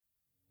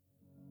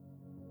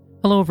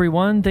Hello,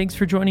 everyone. Thanks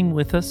for joining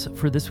with us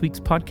for this week's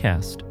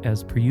podcast.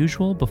 As per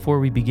usual, before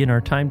we begin our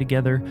time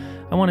together,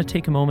 I want to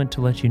take a moment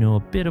to let you know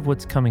a bit of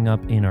what's coming up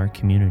in our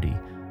community.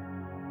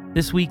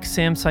 This week,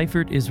 Sam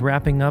Seifert is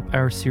wrapping up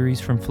our series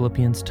from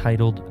Philippians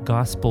titled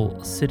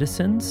Gospel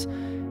Citizens.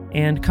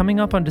 And coming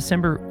up on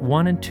December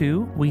 1 and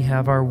 2, we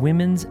have our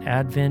Women's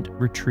Advent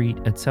Retreat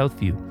at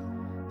Southview.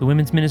 The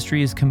women's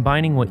ministry is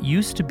combining what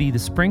used to be the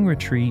spring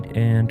retreat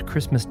and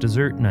Christmas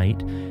dessert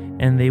night,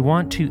 and they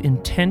want to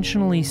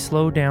intentionally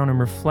slow down and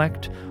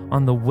reflect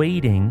on the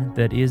waiting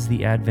that is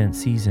the Advent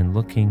season,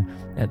 looking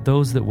at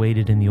those that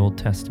waited in the Old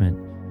Testament.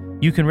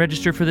 You can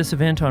register for this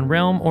event on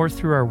Realm or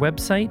through our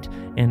website,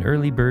 and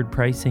early bird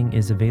pricing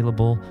is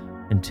available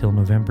until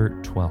November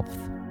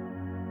 12th.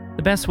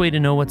 The best way to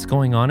know what's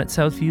going on at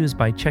Southview is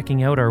by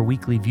checking out our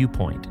weekly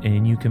viewpoint,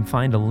 and you can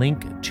find a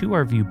link to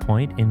our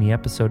viewpoint in the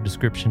episode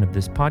description of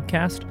this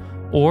podcast,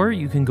 or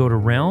you can go to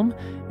Realm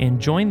and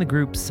join the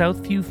group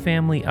Southview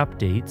Family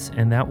Updates,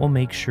 and that will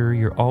make sure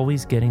you're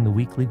always getting the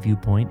weekly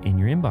viewpoint in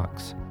your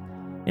inbox.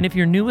 And if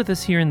you're new with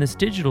us here in this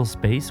digital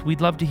space,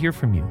 we'd love to hear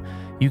from you.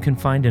 You can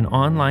find an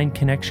online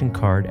connection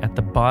card at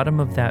the bottom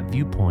of that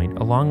viewpoint,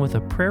 along with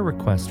a prayer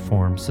request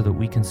form so that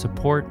we can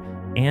support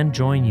and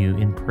join you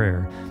in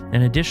prayer.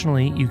 And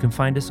additionally, you can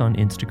find us on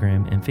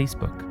Instagram and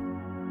Facebook.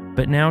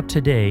 But now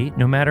today,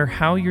 no matter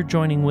how you're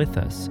joining with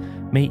us,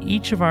 may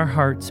each of our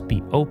hearts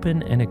be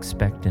open and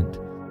expectant,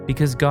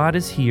 because God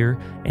is here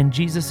and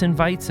Jesus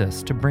invites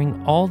us to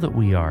bring all that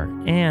we are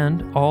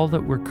and all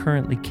that we're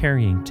currently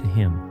carrying to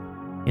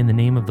Him. In the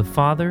name of the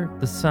Father,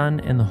 the Son,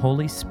 and the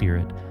Holy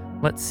Spirit,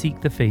 let's seek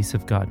the face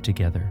of God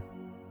together.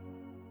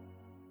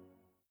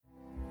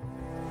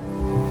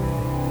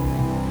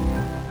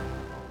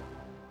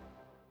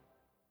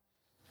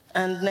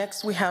 And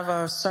next we have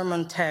our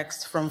sermon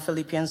text from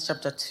Philippians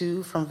chapter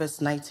 2, from verse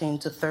 19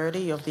 to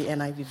 30 of the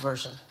NIV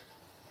version.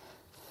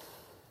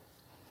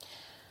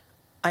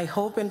 I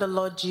hope in the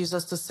Lord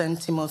Jesus to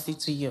send Timothy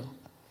to you,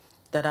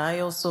 that I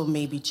also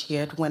may be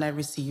cheered when I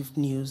receive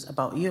news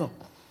about you.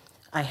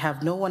 I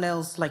have no one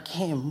else like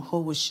him who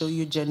will show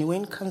you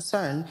genuine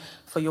concern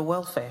for your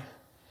welfare.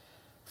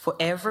 For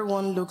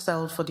everyone looks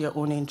out for their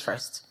own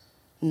interest,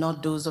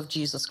 not those of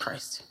Jesus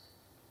Christ.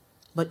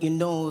 But you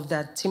know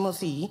that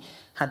Timothy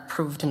had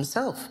proved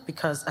himself,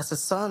 because as a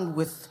son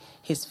with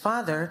his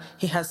father,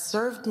 he has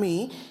served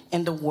me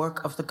in the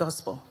work of the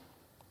gospel.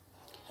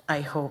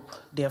 I hope,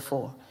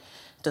 therefore,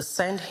 to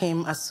send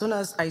him as soon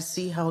as I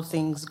see how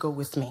things go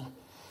with me.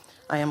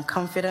 I am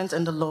confident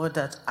in the Lord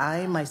that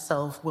I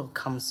myself will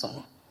come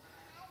soon.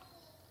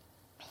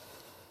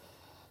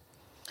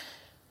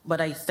 But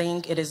I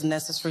think it is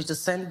necessary to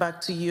send back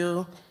to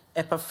you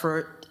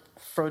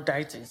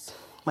Epaphroditus,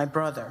 my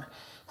brother,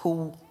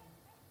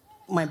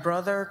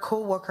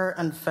 co-worker,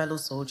 and fellow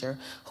soldier,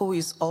 who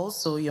is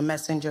also your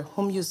messenger,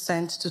 whom you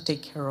sent to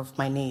take care of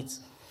my needs.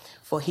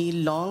 For he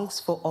longs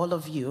for all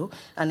of you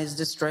and is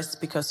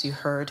distressed because you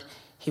heard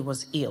he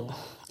was ill.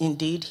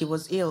 Indeed, he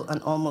was ill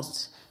and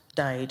almost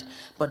died,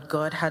 but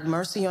God had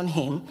mercy on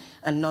him,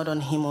 and not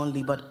on him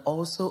only, but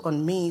also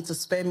on me, to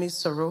spare me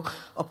sorrow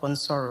upon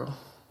sorrow.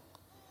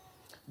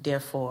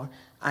 Therefore,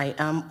 I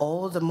am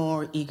all the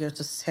more eager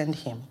to send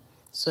him,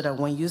 so that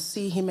when you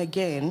see him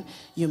again,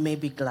 you may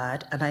be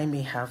glad and I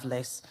may have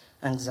less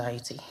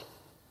anxiety.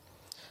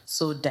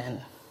 So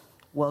then,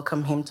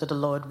 welcome him to the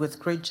Lord with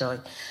great joy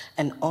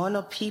and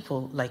honor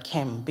people like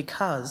him,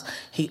 because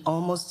he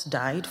almost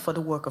died for the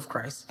work of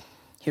Christ.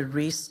 He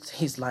risked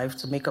his life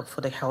to make up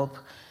for the help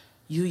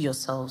you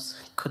yourselves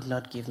could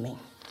not give me.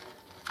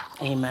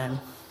 Amen.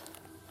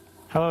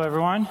 Hello,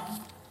 everyone.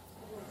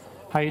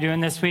 How are you doing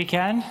this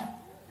weekend?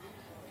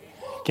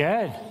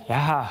 Good.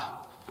 Yeah.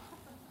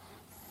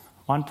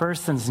 One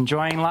person's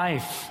enjoying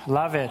life.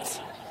 Love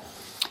it.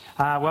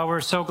 Well,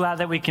 we're so glad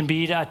that we can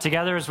be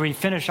together as we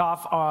finish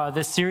off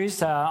this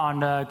series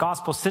on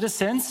Gospel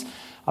Citizens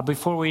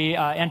before we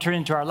enter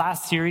into our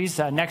last series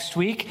next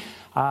week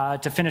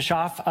to finish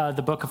off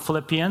the book of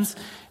Philippians.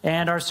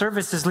 And our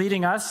service is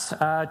leading us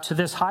to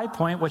this high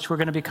point, which we're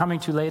going to be coming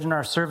to late in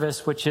our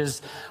service, which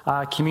is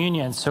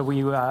communion. So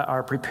we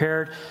are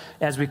prepared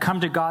as we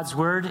come to God's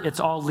word. It's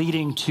all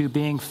leading to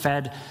being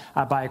fed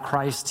by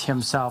Christ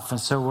himself. And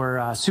so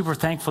we're super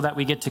thankful that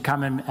we get to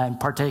come and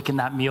partake in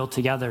that meal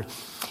together.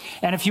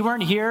 And if you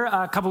weren't here,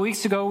 a couple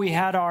weeks ago, we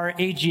had our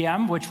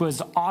AGM, which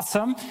was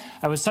awesome.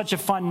 It was such a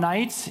fun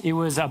night. It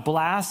was a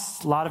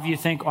blast. A lot of you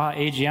think, oh,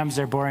 AGMs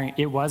are boring.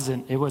 It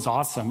wasn't. It was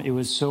awesome. It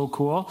was so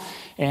cool.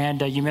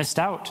 And you missed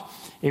out.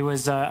 It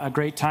was a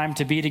great time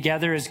to be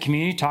together as a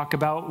community, talk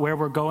about where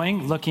we're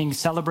going,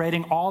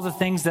 celebrating all the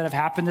things that have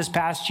happened this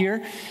past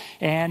year,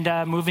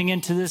 and moving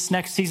into this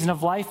next season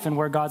of life and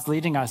where God's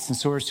leading us. And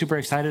so we're super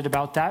excited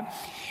about that.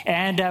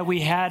 And we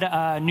had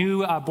a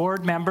new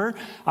board member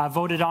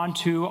voted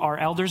onto our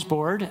elders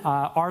board.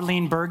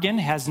 Arlene Bergen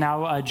has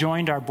now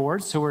joined our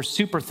board, so we're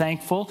super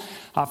thankful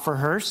for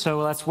her. So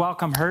let's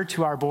welcome her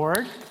to our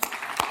board.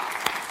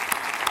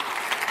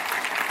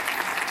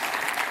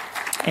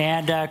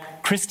 And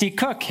Christy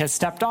Cook has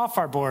stepped off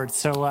our board,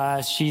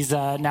 so she's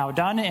now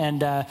done,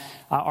 and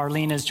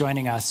Arlene is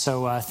joining us.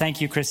 So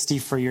thank you, Christy,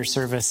 for your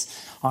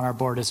service on our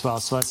board as well.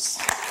 So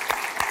let's...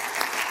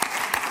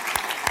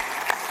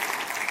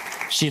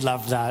 She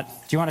loved that.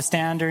 Do you want to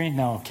stand, or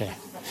no? Okay.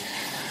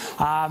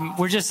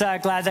 We're just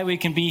glad that we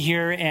can be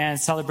here and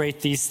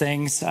celebrate these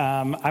things.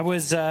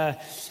 I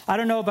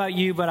don't know about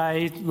you, but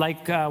I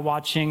like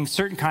watching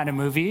certain kind of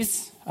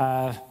movies,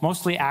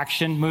 mostly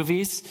action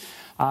movies,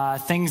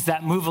 things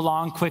that move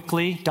along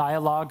quickly,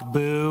 dialogue,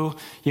 boo,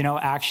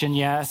 action,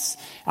 yes.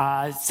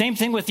 Same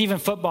thing with even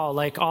football.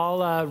 Like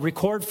I'll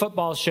record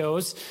football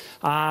shows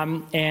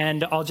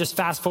and I'll just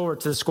fast forward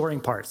to the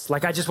scoring parts.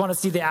 Like I just want to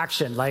see the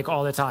action like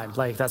all the time.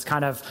 Like that's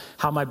kind of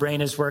how my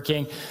brain is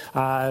working.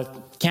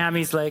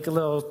 Cammie's like a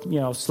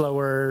little,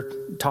 slower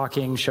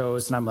talking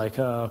shows, and I'm like,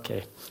 oh,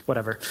 okay,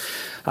 whatever.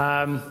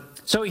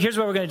 So here's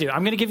what we're going to do.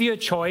 I'm going to give you a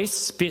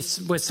choice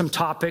with some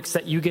topics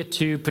that you get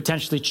to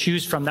potentially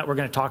choose from that we're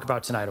going to talk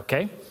about tonight,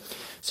 okay?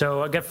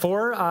 So I've got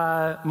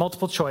 4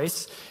 multiple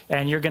choice,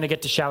 and you're going to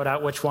get to shout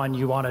out which one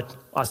you want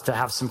us to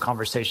have some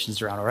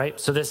conversations around, all right?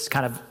 So this is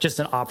kind of just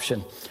an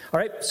option. All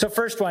right, so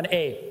first one,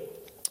 A.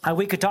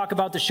 We could talk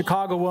about the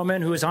Chicago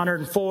woman who is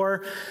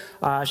 104.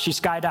 She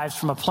skydives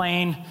from a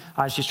plane.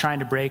 She's trying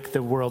to break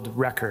the world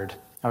record,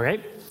 all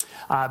right?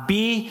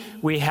 B,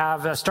 we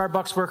have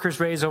Starbucks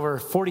workers raise over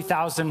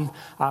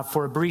 $40,000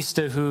 for a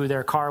barista who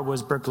their car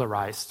was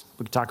burglarized.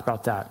 We could talk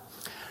about that.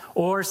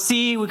 Or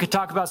C, we could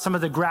talk about some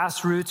of the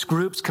grassroots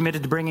groups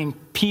committed to bringing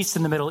peace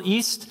in the Middle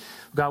East.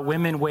 We've got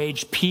Women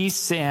Wage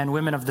Peace and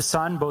Women of the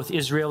Sun, both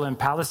Israel and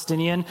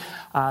Palestinian.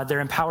 They're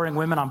empowering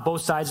women on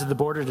both sides of the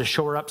border to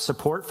shore up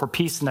support for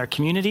peace in their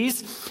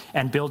communities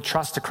and build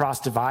trust across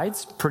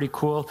divides. Pretty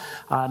cool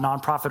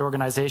nonprofit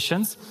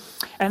organizations.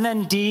 And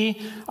then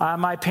D,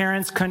 my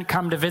parents couldn't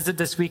come to visit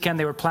this weekend.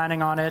 They were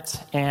planning on it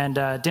and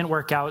didn't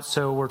work out.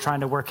 So we're trying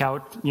to work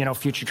out,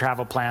 future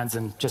travel plans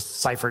and just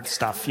cipher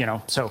stuff,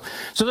 So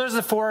those are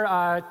the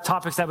 4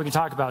 topics that we can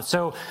talk about.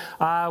 So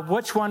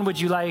which one would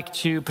you like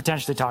to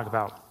potentially talk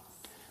about?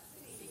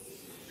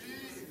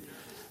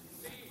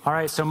 All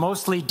right, so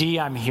mostly D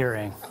I'm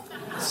hearing.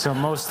 So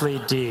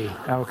mostly D,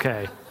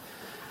 okay.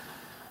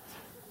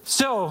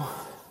 So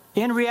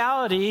in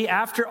reality,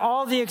 after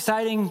all the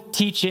exciting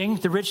teaching,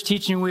 the rich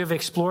teaching we have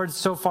explored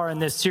so far in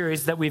this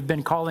series that we've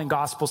been calling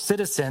Gospel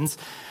Citizens,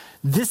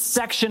 this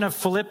section of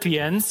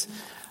Philippians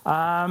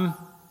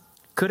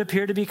could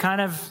appear to be kind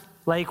of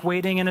like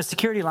waiting in a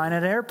security line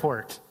at an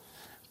airport.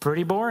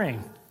 Pretty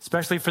boring,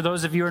 especially for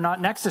those of you who are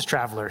not Nexus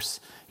travelers.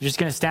 You're just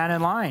going to stand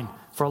in line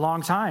for a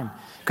long time.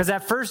 Because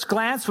at first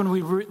glance, when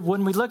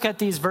we look at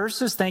these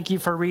verses, thank you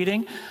for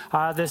reading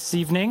this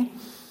evening,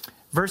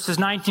 verses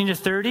 19 to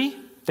 30,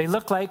 they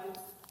look like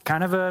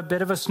kind of a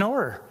bit of a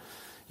snorer.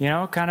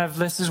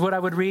 This is what I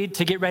would read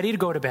to get ready to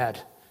go to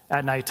bed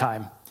at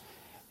nighttime.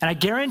 And I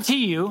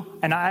guarantee you,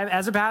 and I,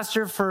 as a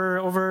pastor for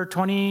over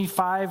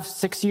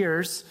 6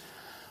 years,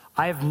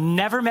 I have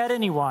never met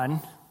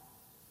anyone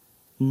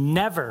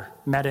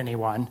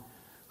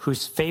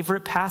whose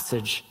favorite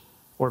passage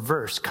or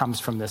verse comes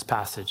from this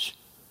passage.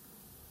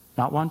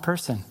 Not one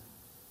person.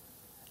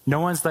 No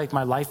one's like,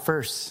 my life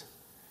verse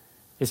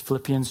is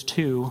Philippians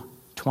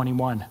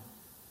 2:21.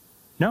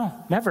 No,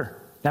 never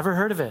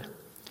heard of it.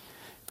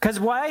 Because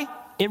why?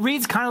 It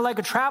reads kind of like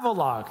a travel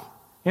log.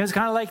 It's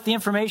kind of like the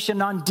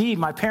information on D.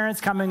 My parents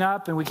coming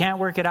up and we can't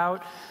work it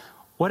out.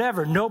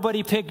 Whatever,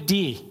 nobody picked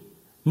D.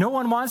 No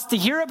one wants to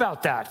hear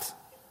about that.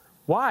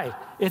 Why?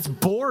 It's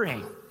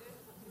boring.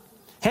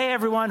 Hey,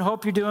 everyone,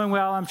 hope you're doing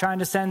well. I'm trying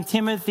to send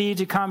Timothy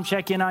to come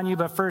check in on you,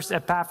 but first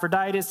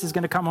Epaphroditus is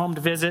going to come home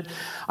to visit.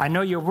 I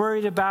know you're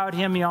worried about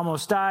him. He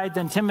almost died.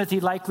 Then Timothy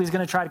likely is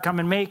going to try to come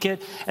and make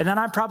it. And then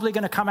I'm probably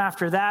going to come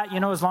after that.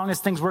 As long as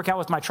things work out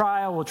with my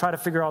trial, we'll try to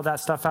figure all that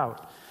stuff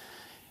out.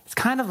 It's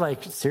kind of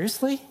like,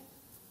 seriously?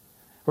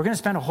 We're going to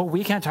spend a whole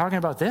weekend talking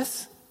about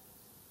this?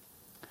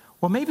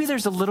 Well, maybe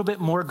there's a little bit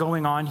more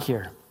going on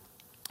here.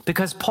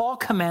 Because Paul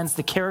commends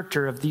the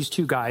character of these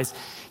 2 guys.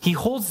 He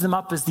holds them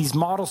up as these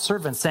model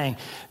servants, saying,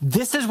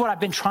 this is what I've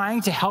been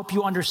trying to help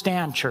you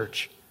understand,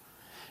 church.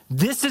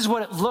 This is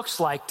what it looks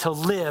like to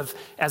live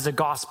as a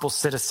gospel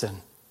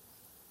citizen.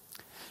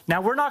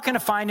 Now, we're not going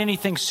to find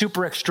anything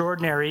super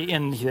extraordinary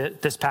in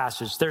this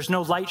passage. There's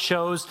no light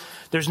shows.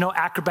 There's no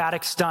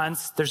acrobatic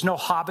stunts. There's no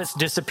hobbits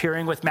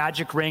disappearing with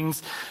magic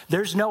rings.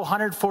 There's no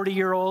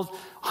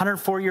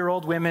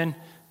 104-year-old women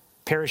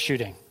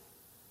parachuting.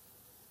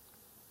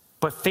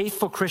 But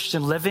faithful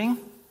Christian living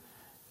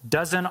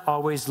doesn't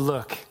always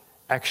look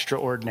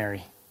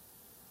extraordinary.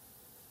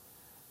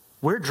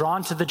 We're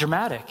drawn to the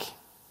dramatic.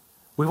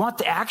 We want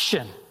the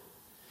action.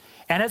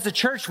 And as a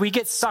church, we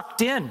get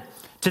sucked in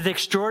to the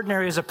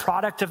extraordinary as a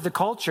product of the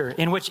culture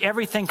in which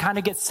everything kind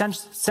of gets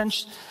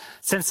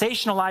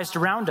sensationalized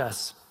around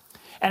us.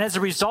 And as a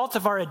result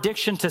of our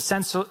addiction to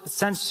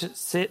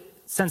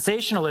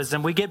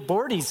sensationalism, we get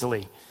bored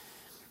easily.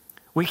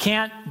 We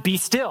can't be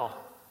still.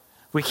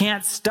 We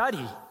can't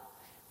study.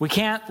 We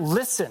can't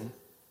listen.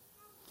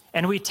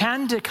 And we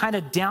tend to kind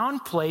of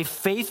downplay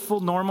faithful,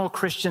 normal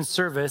Christian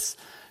service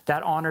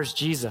that honors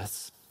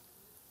Jesus.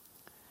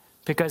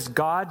 Because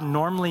God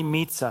normally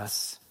meets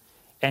us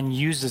and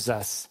uses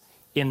us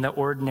in the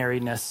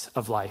ordinariness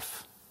of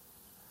life.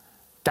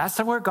 That's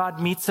where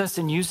God meets us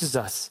and uses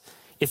us.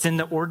 It's in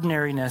the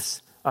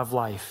ordinariness of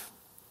life.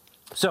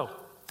 So,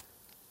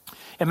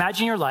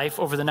 imagine your life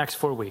over the next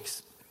 4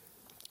 weeks.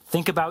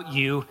 Think about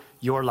you,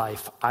 your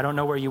life. I don't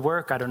know where you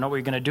work. I don't know what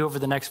you're going to do over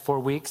the next 4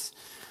 weeks.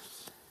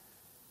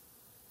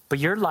 But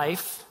your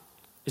life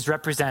is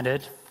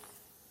represented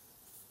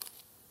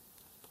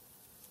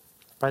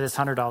by this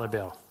 $100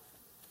 bill.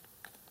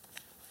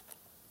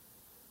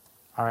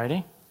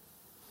 Alrighty?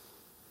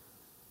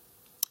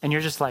 And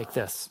you're just like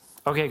this.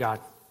 Okay, God,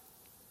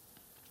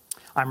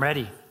 I'm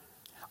ready.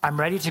 I'm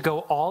ready to go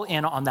all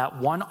in on that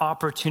one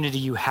opportunity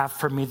you have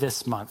for me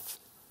this month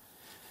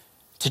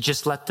to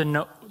just let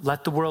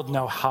the world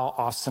know how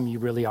awesome you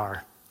really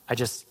are.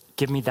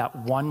 Give me that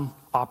one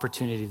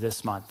opportunity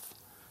this month.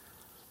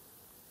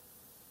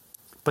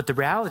 But the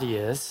reality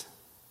is,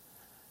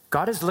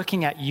 God is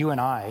looking at you and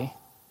I,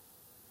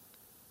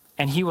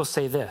 and he will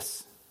say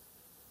this,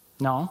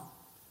 no,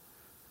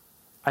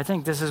 I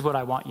think this is what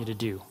I want you to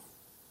do.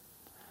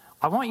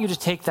 I want you to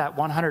take that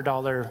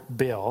 $100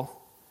 bill,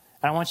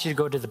 and I want you to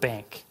go to the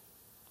bank.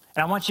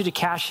 And I want you to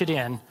cash it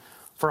in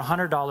for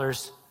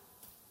 $100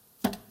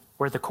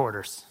 worth of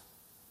quarters.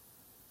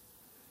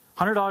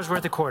 $100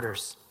 worth of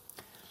quarters.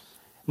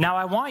 Now,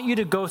 I want you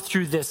to go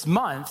through this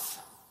month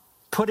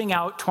putting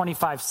out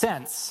 25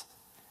 cents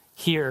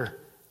here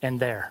and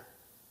there.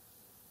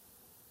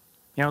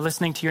 You know,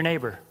 listening to your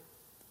neighbor,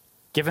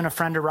 giving a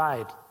friend a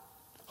ride,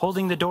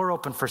 holding the door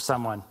open for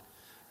someone,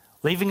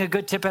 leaving a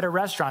good tip at a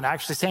restaurant,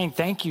 actually saying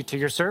thank you to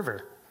your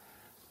server.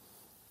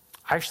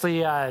 I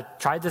actually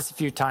tried this a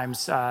few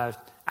times,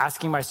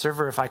 asking my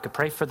server if I could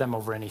pray for them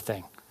over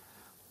anything.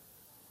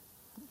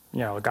 You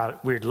know, it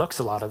got weird looks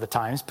a lot of the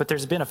times, but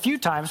there's been a few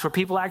times where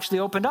people actually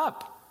opened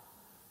up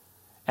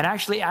and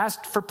actually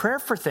asked for prayer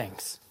for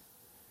things.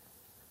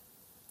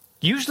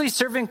 Usually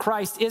serving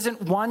Christ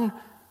isn't one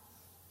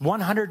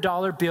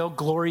 $100 bill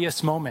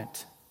glorious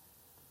moment.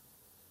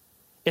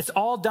 It's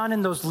all done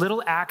in those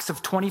little acts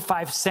of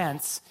 25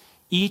 cents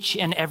each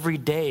and every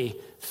day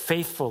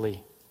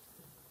faithfully.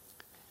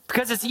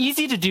 Because it's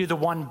easy to do the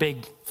one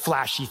big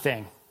flashy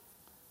thing.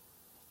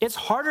 It's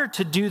harder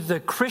to do the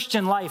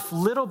Christian life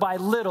little by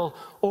little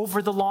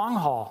over the long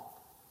haul.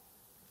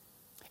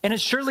 And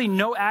it's surely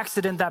no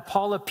accident that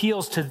Paul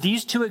appeals to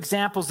these two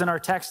examples in our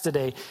text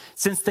today,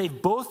 since they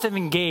both have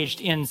engaged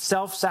in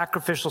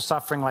self-sacrificial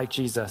suffering like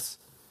Jesus.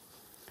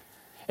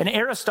 And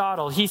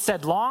Aristotle, he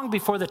said long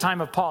before the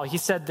time of Paul, he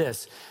said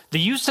this, the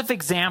use of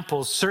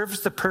examples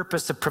serves the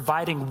purpose of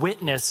providing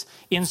witness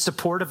in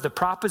support of the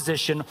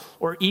proposition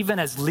or even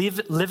as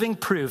living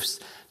proofs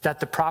that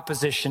the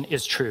proposition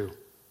is true.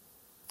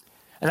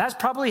 And that's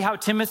probably how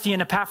Timothy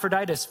and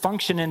Epaphroditus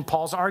function in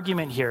Paul's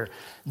argument here.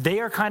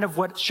 They are kind of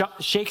what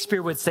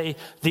Shakespeare would say,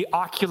 the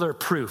ocular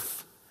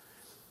proof.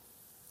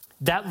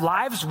 That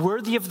lives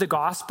worthy of the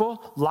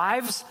gospel,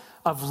 lives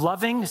of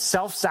loving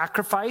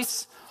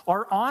self-sacrifice,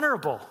 are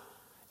honorable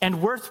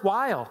and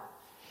worthwhile.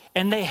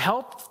 And they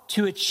help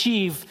to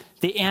achieve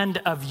the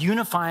end of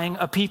unifying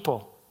a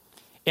people.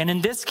 And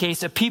in this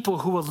case, a people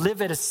who will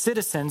live as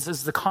citizens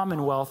as the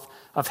commonwealth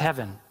of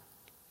heaven.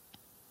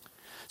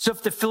 So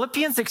if the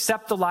Philippians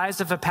accept the lives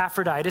of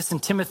Epaphroditus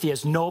and Timothy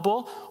as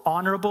noble,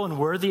 honorable, and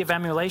worthy of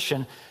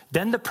emulation,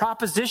 then the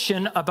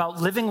proposition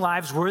about living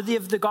lives worthy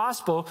of the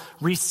gospel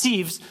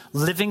receives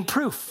living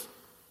proof.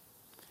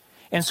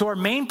 And so our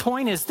main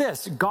point is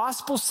this: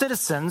 gospel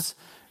citizens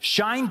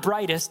shine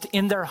brightest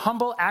in their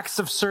humble acts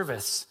of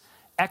service,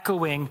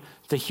 echoing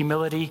the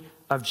humility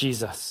of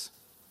Jesus.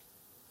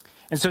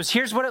 And so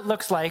here's what it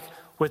looks like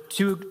with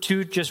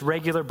two just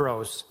regular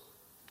bros.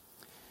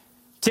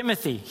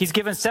 Timothy, he's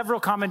given several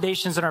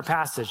commendations in our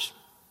passage.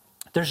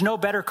 There's no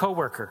better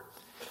coworker.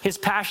 His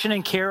passion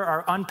and care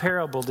are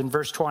unparalleled in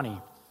verse 20.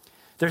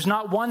 There's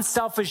not one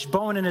selfish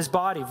bone in his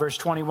body, verse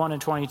 21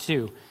 and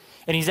 22.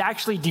 And he's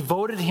actually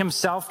devoted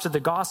himself to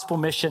the gospel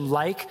mission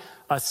like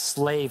a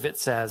slave, it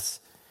says.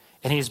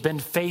 And he's been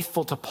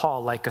faithful to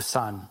Paul like a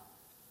son.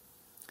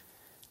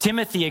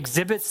 Timothy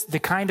exhibits the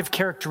kind of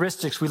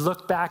characteristics we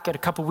looked back at a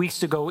couple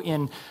weeks ago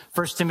in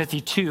 1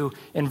 Timothy 2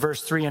 in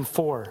verse 3 and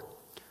 4.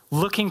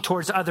 Looking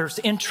towards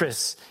others'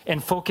 interests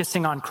and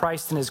focusing on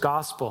Christ and his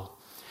gospel.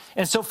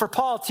 And so for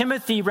Paul,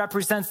 Timothy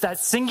represents that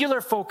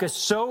singular focus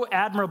so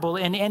admirable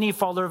in any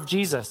follower of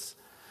Jesus.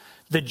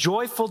 The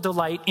joyful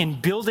delight in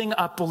building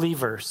up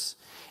believers,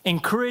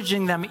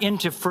 encouraging them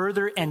into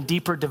further and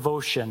deeper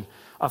devotion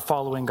of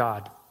following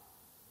God.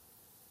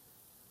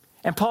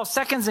 And Paul's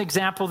second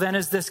example then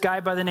is this guy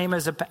by the name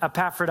of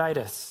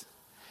Epaphroditus.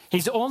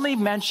 He's only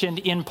mentioned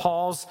in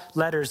Paul's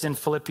letters in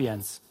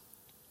Philippians.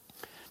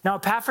 Now,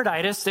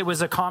 Epaphroditus, it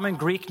was a common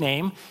Greek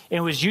name, and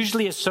it was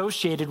usually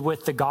associated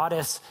with the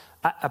goddess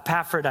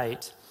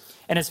Epaphrodite.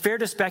 And it's fair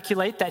to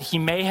speculate that he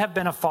may have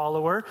been a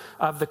follower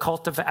of the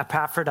cult of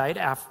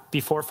Epaphrodite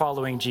before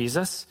following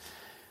Jesus.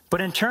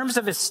 But in terms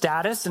of his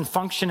status and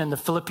function in the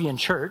Philippian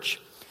church,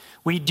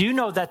 we do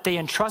know that they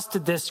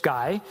entrusted this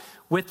guy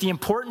with the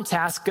important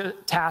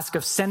task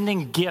of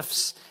sending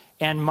gifts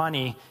and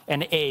money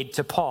and aid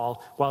to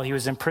Paul while he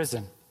was in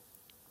prison.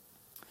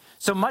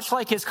 So much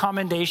like his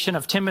commendation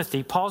of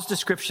Timothy, Paul's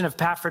description of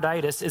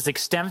Epaphroditus is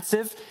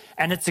extensive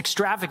and it's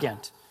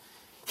extravagant.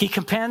 He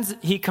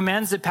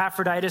commends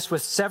Epaphroditus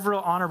with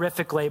several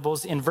honorific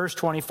labels in verse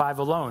 25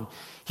 alone.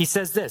 He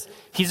says this,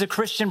 he's a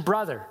Christian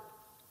brother.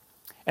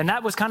 And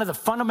that was kind of the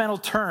fundamental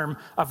term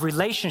of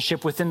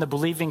relationship within the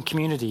believing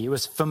community. It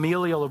was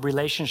familial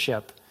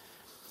relationship.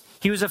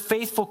 He was a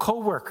faithful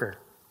co-worker.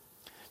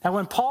 Now,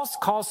 when Paul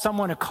calls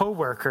someone a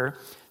co-worker,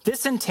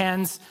 this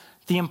intends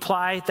to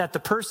imply that the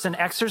person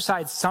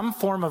exercised some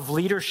form of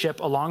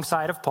leadership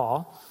alongside of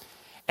Paul,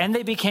 and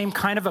they became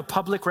kind of a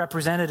public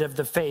representative of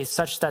the faith,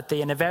 such that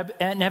they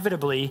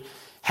inevitably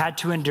had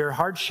to endure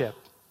hardship.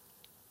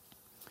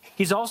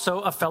 He's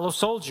also a fellow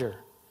soldier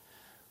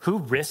who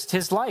risked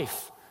his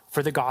life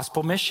for the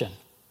gospel mission.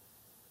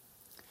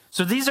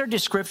 So these are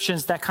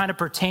descriptions that kind of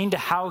pertain to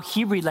how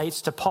he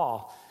relates to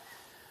Paul.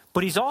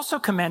 But he's also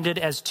commended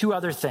as two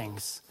other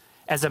things,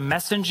 as a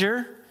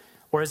messenger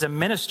or as a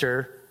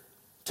minister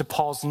to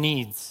Paul's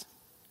needs.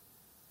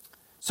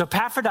 So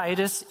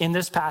Epaphroditus in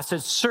this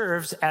passage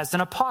serves as an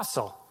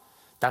apostle.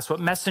 That's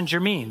what messenger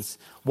means.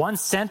 One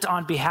sent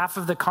on behalf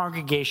of the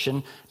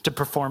congregation to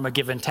perform a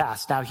given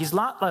task. Now, he's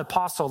not an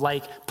apostle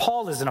like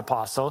Paul is an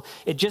apostle.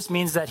 It just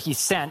means that he's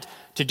sent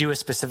to do a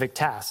specific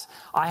task.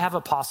 I have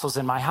apostles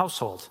in my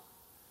household.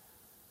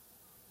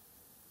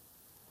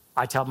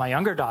 I tell my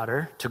younger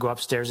daughter to go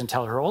upstairs and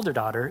tell her older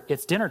daughter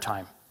it's dinner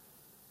time.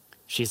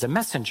 She's a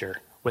messenger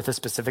with a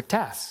specific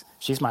task.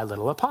 She's my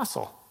little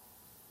apostle.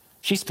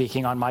 She's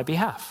speaking on my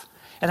behalf.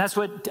 And that's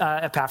what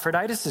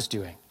Epaphroditus is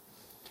doing.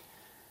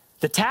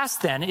 The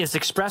task then is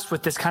expressed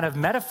with this kind of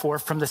metaphor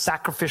from the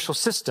sacrificial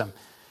system.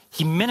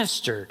 He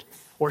ministered,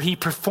 or he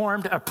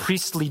performed a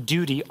priestly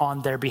duty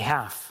on their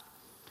behalf.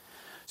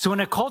 So in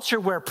a culture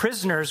where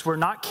prisoners were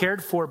not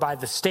cared for by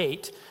the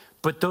state,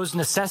 but those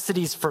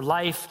necessities for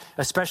life,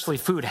 especially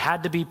food,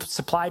 had to be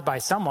supplied by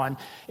someone,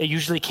 it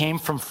usually came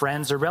from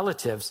friends or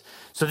relatives.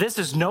 So this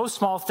is no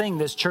small thing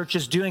this church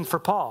is doing for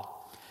Paul.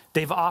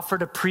 They've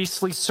offered a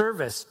priestly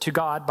service to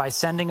God by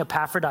sending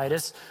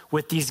Epaphroditus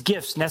with these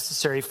gifts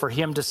necessary for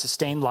him to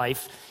sustain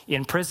life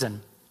in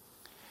prison.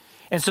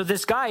 And so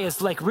this guy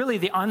is like really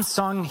the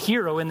unsung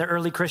hero in the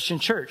early Christian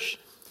church.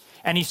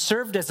 And he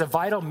served as a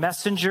vital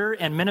messenger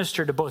and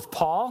minister to both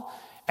Paul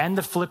and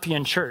the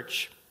Philippian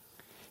church.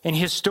 And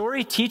his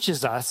story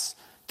teaches us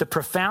the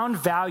profound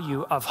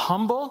value of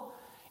humble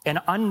and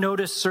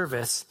unnoticed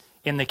service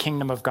in the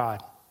kingdom of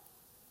God,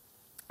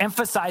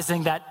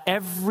 emphasizing that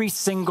every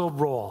single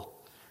role,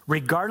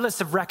 regardless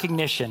of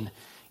recognition,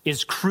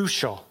 is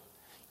crucial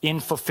in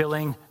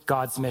fulfilling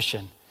God's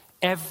mission.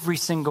 Every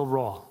single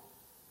role.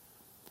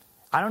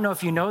 I don't know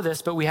if you know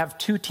this, but we have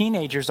 2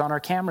 teenagers on our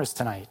cameras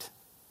tonight.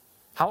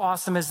 How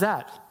awesome is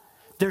that?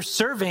 They're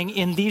serving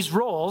in these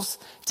roles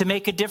to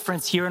make a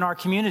difference here in our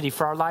community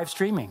for our live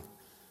streaming.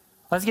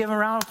 Let's give them a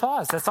round of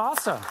applause. That's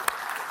awesome.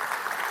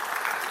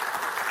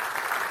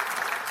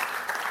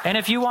 And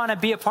if you want to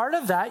be a part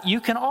of that,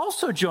 you can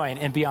also join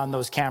and be on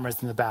those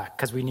cameras in the back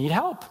because we need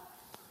help.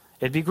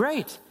 It'd be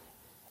great.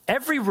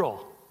 Every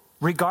role,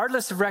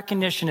 regardless of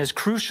recognition, is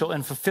crucial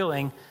in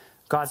fulfilling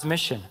God's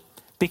mission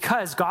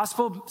because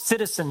gospel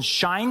citizens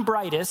shine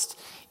brightest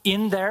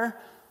in their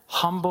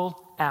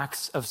humble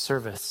acts of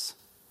service,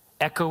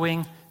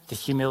 echoing the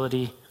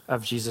humility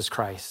of Jesus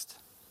Christ.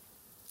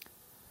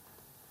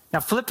 Now,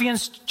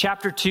 Philippians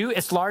chapter 2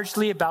 is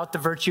largely about the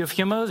virtue of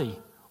humility,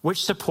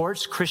 which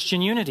supports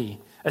Christian unity,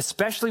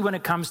 especially when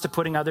it comes to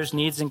putting others'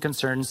 needs and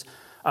concerns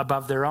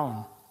above their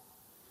own.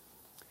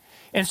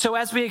 And so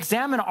as we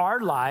examine our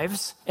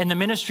lives and the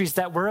ministries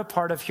that we're a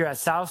part of here at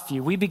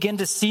Southview, we begin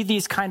to see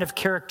these kind of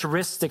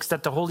characteristics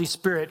that the Holy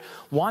Spirit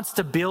wants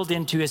to build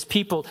into his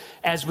people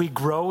as we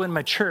grow and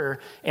mature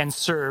and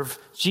serve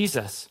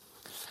Jesus.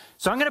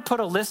 So I'm going to put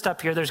a list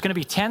up here. There's going to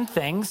be 10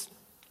 things.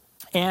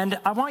 And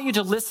I want you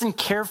to listen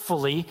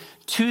carefully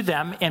to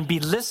them and be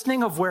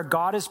listening of where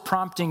God is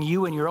prompting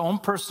you in your own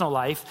personal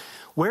life.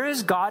 Where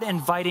is God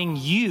inviting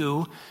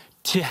you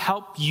to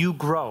help you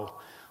grow?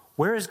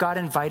 Where is God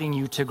inviting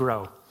you to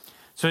grow?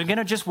 So we're going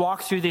to just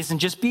walk through these and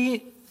just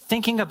be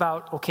thinking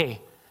about,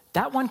 okay,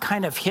 that one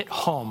kind of hit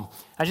home.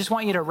 I just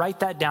want you to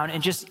write that down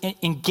and just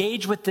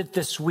engage with it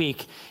this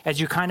week as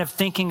you're kind of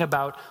thinking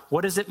about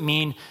what does it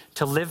mean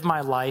to live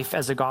my life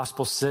as a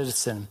gospel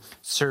citizen,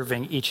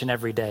 serving each and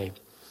every day.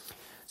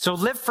 So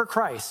live for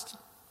Christ,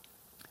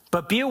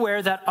 but be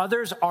aware that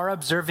others are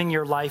observing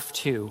your life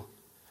too.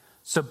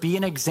 So be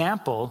an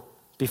example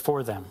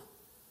before them.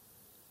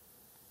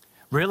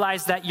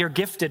 Realize that you're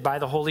gifted by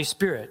the Holy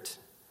Spirit.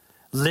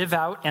 Live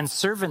out and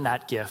serve in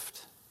that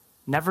gift.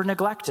 Never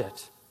neglect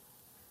it.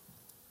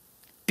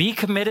 Be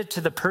committed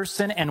to the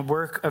person and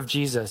work of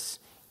Jesus,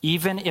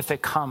 even if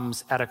it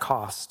comes at a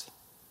cost.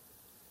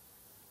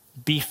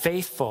 Be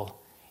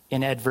faithful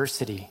in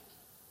adversity.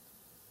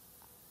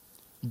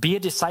 Be a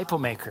disciple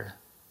maker.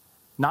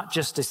 not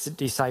just a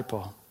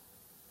disciple.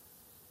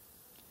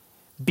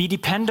 Be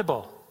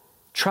dependable,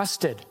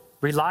 trusted,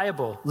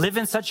 reliable. Live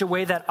in such a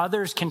way that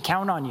others can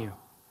count on you.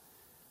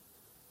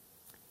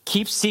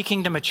 Keep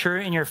seeking to mature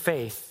in your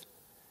faith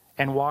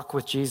and walk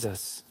with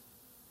Jesus.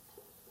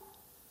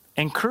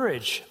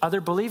 Encourage other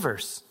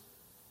believers.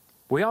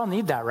 We all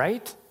need that,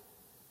 right?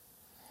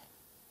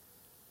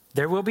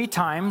 There will be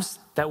times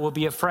that we'll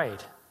be afraid,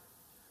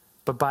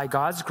 but by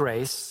God's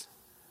grace,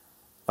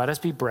 let us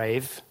be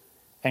brave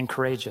and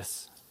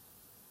courageous.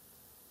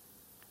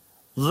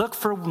 Look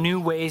for new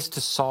ways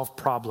to solve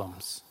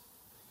problems.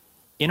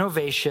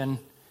 Innovation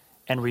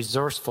and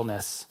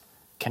resourcefulness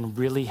can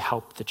really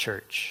help the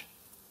church.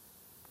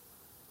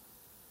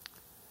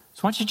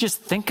 So I want you to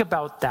just think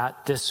about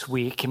that this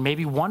week, and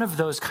maybe one of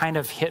those kind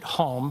of hit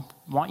home.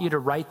 I want you to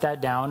write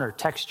that down or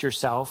text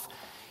yourself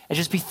and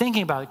just be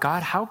thinking about,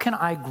 God, how can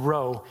I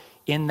grow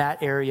in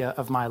that area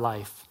of my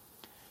life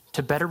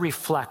to better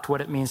reflect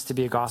what it means to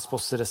be a gospel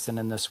citizen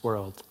in this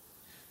world?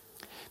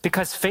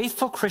 Because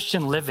faithful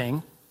Christian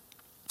living,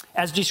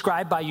 as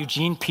described by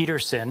Eugene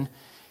Peterson,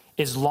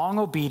 is long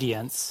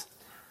obedience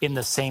in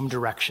the same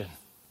direction.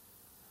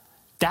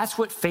 That's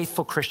what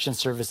faithful Christian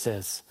service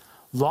is.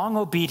 Long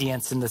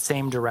obedience in the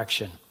same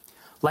direction.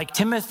 Like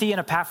Timothy and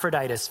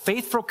Epaphroditus,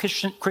 faithful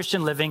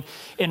Christian living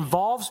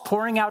involves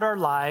pouring out our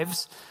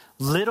lives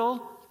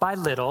little by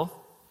little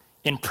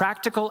in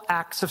practical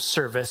acts of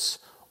service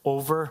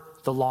over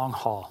the long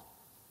haul.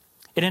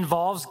 It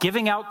involves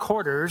giving out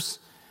quarters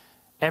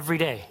every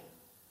day,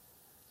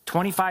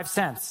 25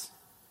 cents,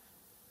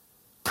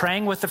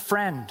 praying with a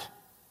friend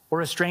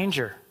or a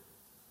stranger,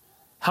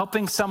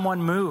 helping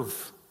someone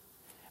move,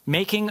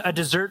 making a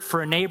dessert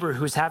for a neighbor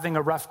who's having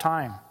a rough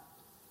time.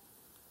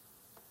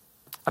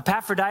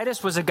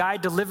 Epaphroditus was a guy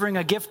delivering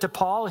a gift to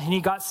Paul, and he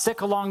got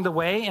sick along the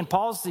way. And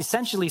Paul's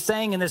essentially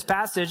saying in this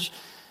passage,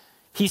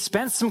 he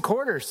spent some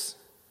quarters,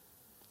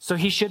 so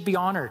he should be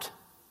honored.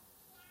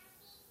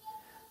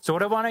 So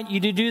what I want you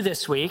to do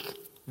this week,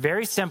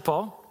 very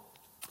simple.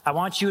 I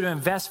want you to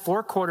invest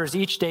 4 quarters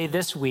each day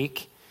this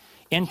week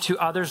into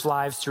others'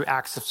 lives through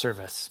acts of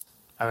service.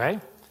 All right?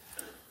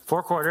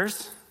 4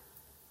 quarters.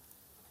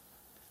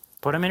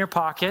 Put them in your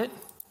pocket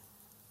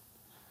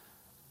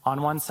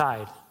on one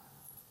side.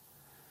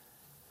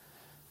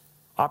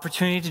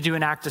 Opportunity to do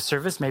an act of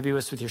service. Maybe it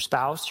was with your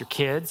spouse, your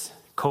kids,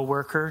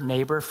 coworker,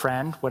 neighbor,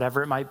 friend,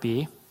 whatever it might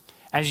be.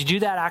 As you do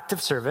that act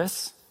of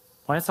service,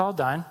 when it's all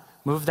done,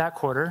 move that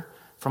quarter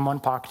from one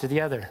pocket to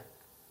the other.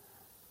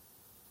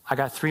 I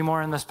got 3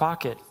 more in this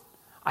pocket.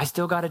 I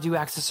still got to do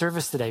acts of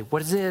service today.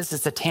 What it is,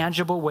 it's a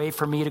tangible way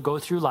for me to go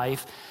through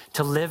life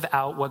to live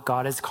out what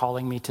God is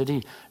calling me to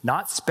do.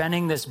 Not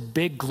spending this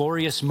big,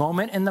 glorious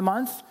moment in the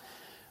month,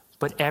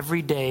 but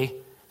every day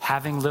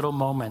having little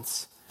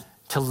moments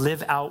to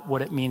live out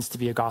what it means to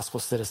be a gospel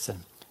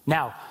citizen.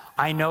 Now,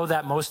 I know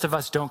that most of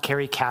us don't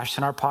carry cash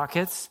in our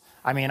pockets.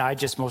 I mean, I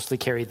just mostly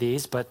carry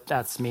these, but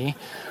that's me.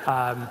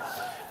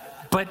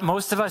 But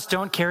most of us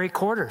don't carry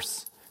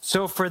quarters.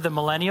 So for the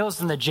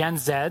millennials and the Gen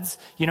Zs,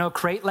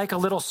 create like a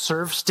little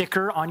serve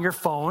sticker on your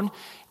phone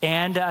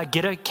and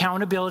get an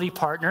accountability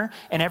partner.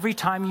 And every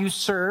time you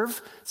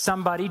serve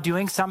somebody,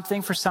 doing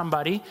something for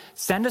somebody,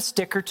 send a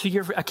sticker to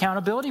your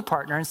accountability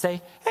partner and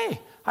say, hey,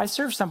 I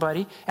served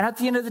somebody. And at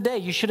the end of the day,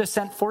 you should have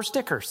sent 4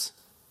 stickers.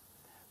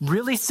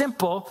 Really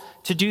simple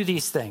to do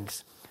these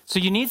things. So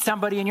you need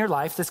somebody in your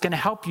life that's going to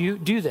help you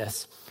do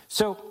this.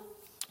 So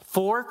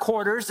 4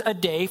 quarters a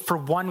day for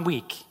 1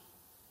 week.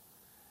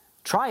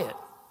 Try it.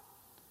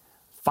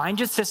 Find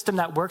your system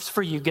that works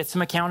for you, get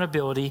some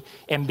accountability,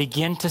 and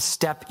begin to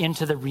step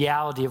into the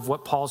reality of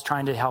what Paul's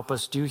trying to help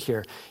us do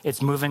here.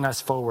 It's moving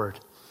us forward.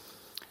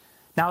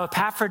 Now,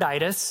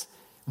 Epaphroditus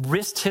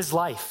risked his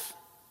life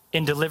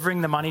in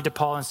delivering the money to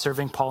Paul and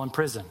serving Paul in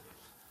prison.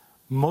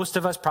 Most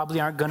of us probably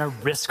aren't going to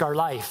risk our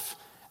life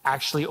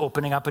actually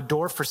opening up a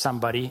door for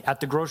somebody at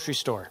the grocery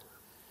store.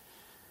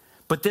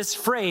 But this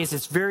phrase,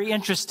 it's very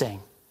interesting.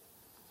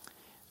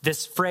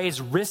 This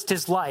phrase, risked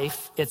his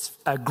life, it's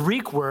a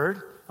Greek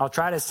word. I'll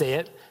try to say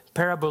it,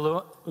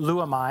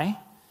 paraboleuomai.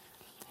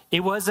 It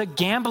was a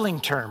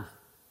gambling term.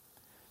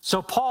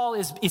 So Paul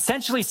is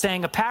essentially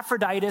saying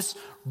Epaphroditus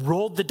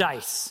rolled the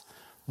dice,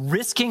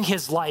 risking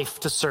his life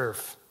to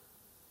serve.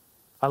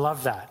 I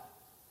love that.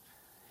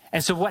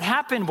 And so what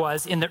happened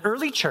was, in the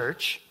early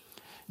church,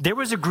 there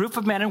was a group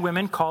of men and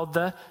women called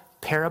the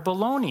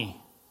Paraboloni.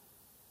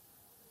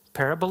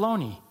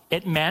 Paraboloni.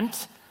 It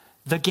meant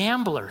the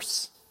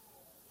gamblers.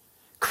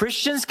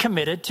 Christians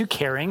committed to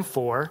caring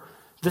for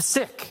the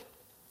sick.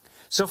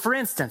 So for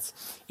instance,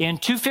 in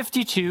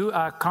 252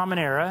 Common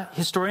Era,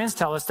 historians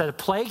tell us that a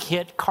plague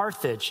hit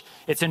Carthage.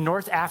 It's in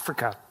North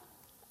Africa.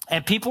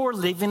 And people were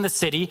leaving the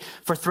city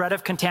for threat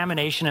of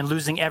contamination and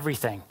losing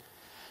everything.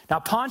 Now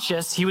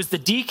Pontius, he was the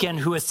deacon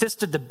who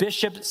assisted the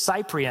bishop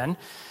Cyprian.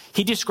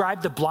 He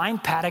described the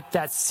blind panic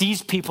that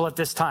seized people at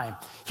this time.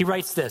 He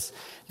writes this: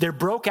 there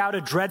broke out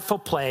a dreadful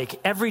plague.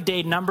 Every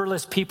day,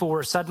 numberless people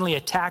were suddenly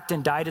attacked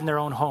and died in their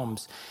own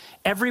homes.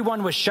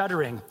 Everyone was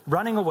shuddering,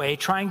 running away,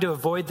 trying to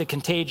avoid the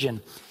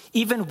contagion.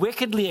 even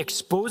wickedly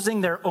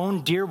exposing their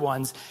own dear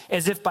ones,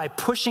 as if by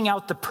pushing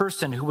out the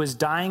person who was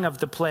dying of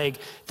the plague,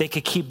 they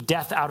could keep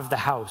death out of the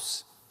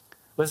house.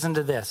 Listen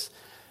to this.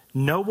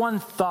 No one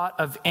thought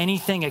of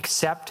anything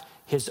except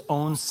his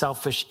own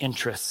selfish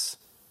interests.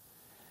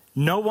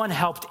 No one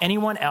helped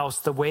anyone else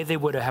the way they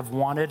would have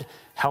wanted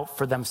help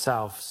for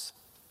themselves.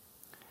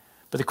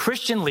 But the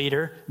Christian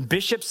leader,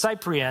 Bishop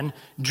Cyprian,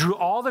 drew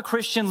all the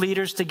Christian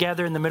leaders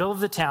together in the middle of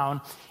the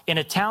town, in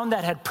a town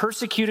that had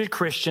persecuted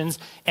Christians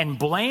and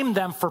blamed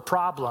them for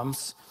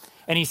problems.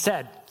 And he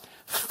said,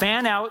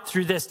 "Fan out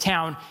through this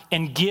town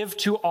and give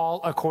to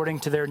all according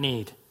to their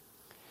need."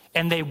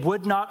 And they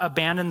would not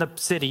abandon the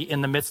city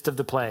in the midst of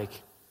the plague.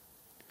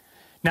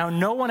 Now,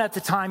 no one at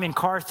the time in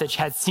Carthage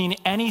had seen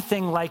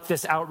anything like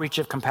this outreach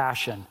of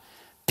compassion.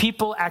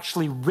 People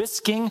actually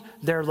risking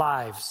their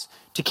lives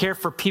to care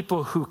for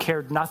people who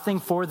cared nothing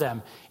for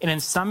them, and in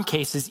some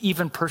cases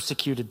even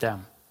persecuted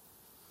them.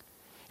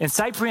 And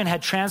Cyprian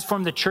had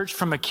transformed the church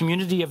from a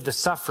community of the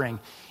suffering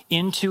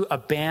into a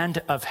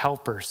band of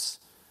helpers,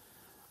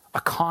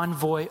 a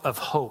convoy of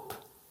hope.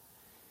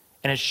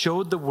 And it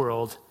showed the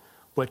world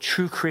what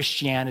true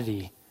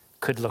Christianity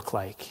could look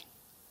like.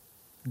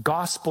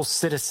 Gospel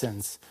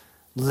citizens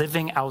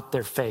living out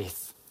their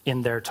faith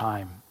in their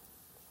time.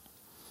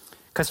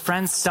 Because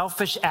friends,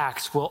 selfish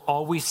acts will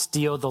always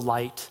steal the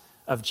light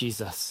of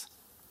Jesus.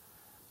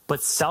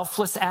 But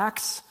selfless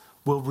acts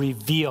will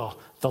reveal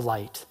the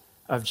light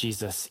of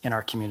Jesus in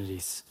our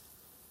communities.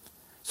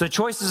 So the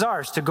choice is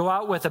ours, to go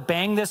out with a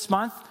bang this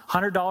month,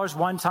 $100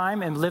 one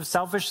time and live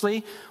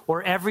selfishly,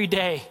 or every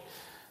day.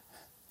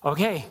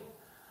 Okay,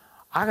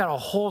 I got a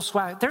whole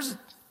swag. Do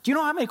you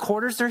know how many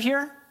quarters are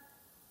here?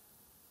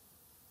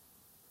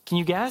 Can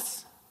you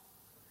guess?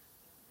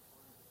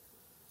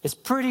 It's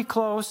pretty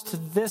close to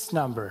this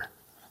number.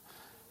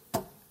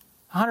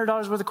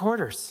 $100 worth of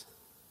quarters.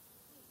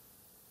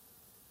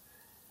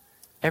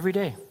 Every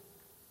day.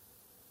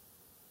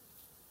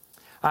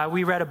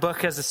 We read a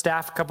book as a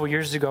staff a couple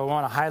years ago. I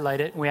want to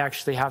highlight it. We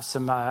actually have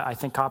some, I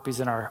think, copies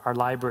in our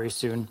library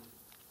soon.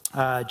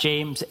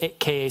 James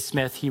K.A.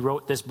 Smith, he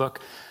wrote this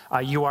book,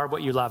 You Are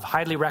What You Love.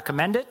 Highly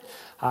recommend it.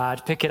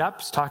 To pick it up,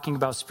 it's talking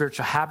about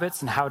spiritual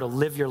habits and how to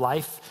live your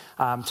life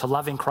to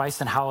loving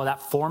Christ and how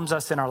that forms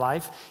us in our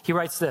life. He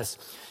writes this: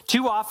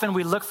 too often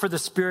we look for the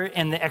Spirit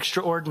in the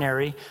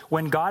extraordinary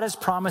when God has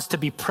promised to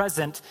be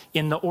present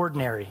in the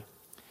ordinary.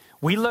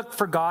 We look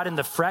for God in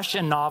the fresh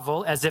and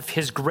novel as if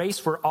his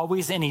grace were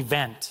always an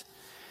event,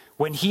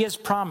 when he has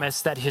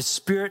promised that his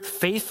Spirit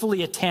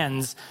faithfully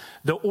attends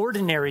the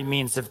ordinary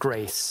means of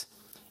grace,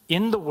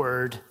 in the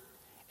Word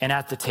and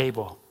at the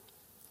table.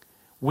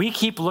 We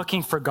keep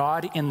looking for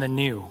God in the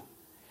new,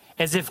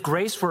 as if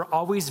grace were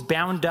always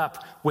bound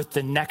up with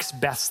the next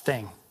best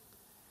thing.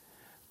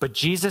 But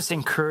Jesus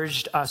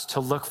encouraged us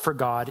to look for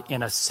God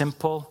in a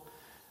simple,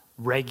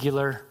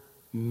 regular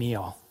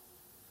meal.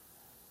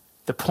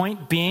 The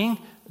point being,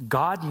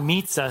 God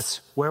meets us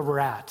where we're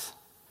at.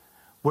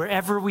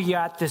 Wherever we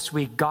are at this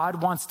week,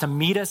 God wants to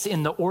meet us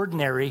in the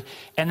ordinary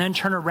and then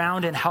turn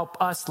around and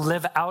help us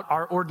live out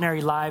our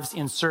ordinary lives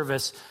in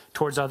service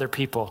towards other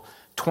people,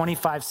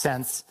 25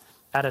 cents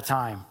at a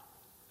time.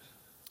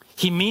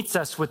 He meets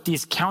us with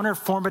these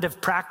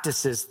counterformative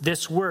practices,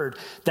 this word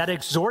that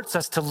exhorts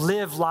us to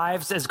live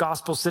lives as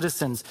gospel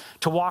citizens,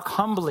 to walk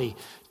humbly,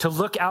 to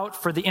look out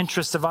for the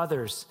interests of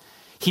others.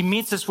 He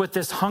meets us with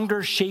this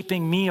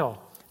hunger-shaping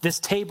meal, this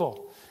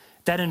table,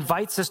 that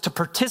invites us to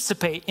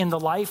participate in the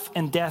life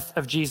and death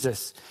of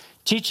Jesus,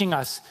 teaching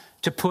us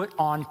to put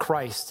on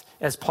Christ,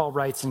 as Paul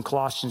writes in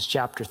Colossians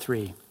chapter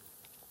 3.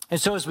 And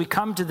so as we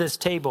come to this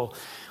table,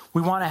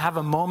 we want to have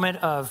a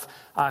moment of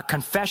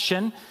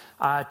confession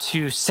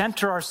to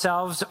center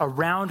ourselves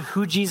around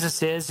who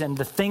Jesus is and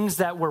the things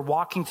that we're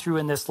walking through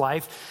in this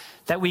life,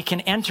 that we can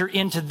enter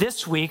into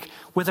this week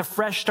with a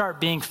fresh start,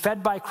 being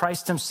fed by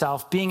Christ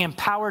himself, being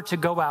empowered to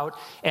go out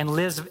and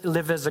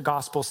live as a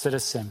gospel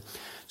citizen.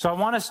 So I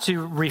want us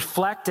to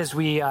reflect as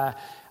we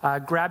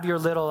grab your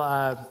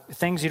little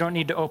things. You don't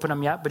need to open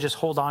them yet, but just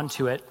hold on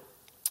to it.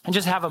 And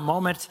just have a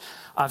moment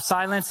of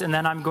silence, and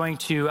then I'm going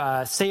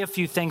to say a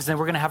few things, and then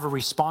we're going to have a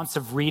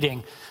responsive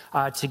reading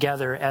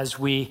together as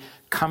we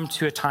come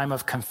to a time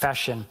of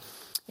confession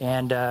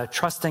and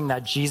trusting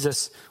that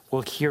Jesus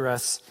will hear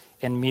us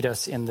and meet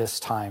us in this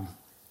time.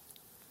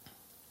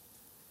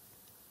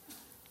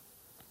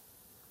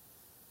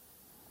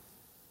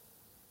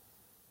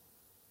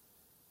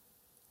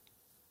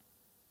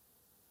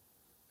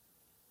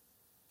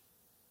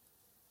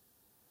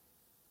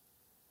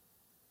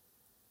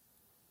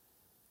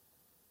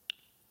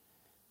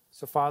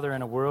 So, Father,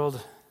 in a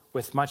world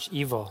with much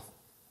evil,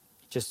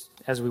 just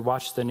as we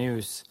watch the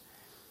news,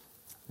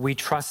 we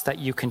trust that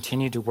you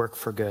continue to work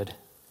for good.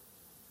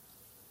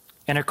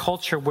 In a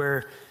culture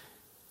where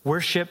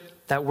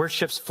that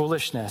worships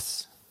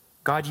foolishness,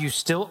 God, you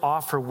still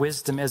offer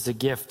wisdom as a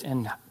gift,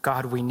 and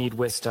God, we need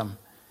wisdom.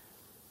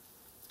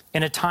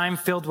 In a time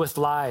filled with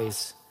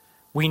lies,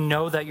 we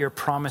know that your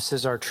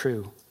promises are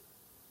true.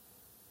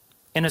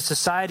 In a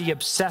society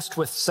obsessed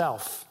with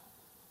self,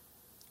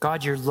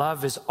 God, your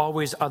love is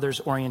always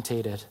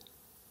others-orientated.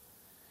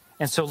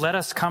 And so let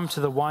us come to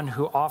the one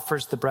who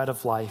offers the bread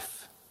of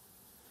life,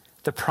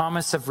 the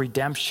promise of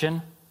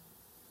redemption,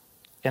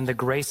 and the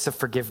grace of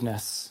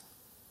forgiveness.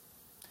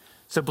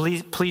 So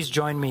please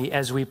join me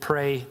as we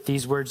pray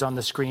these words on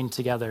the screen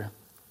together.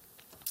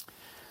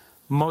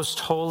 Most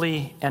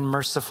holy and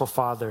merciful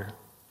Father,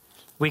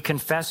 we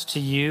confess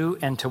to you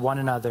and to one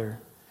another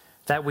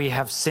that we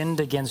have sinned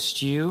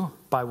against you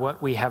by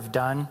what we have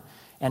done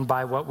and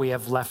by what we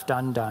have left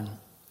undone.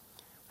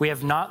 We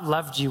have not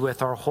loved you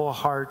with our whole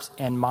heart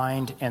and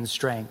mind and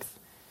strength.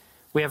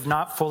 We have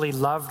not fully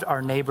loved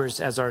our neighbors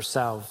as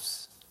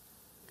ourselves.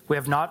 We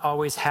have not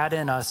always had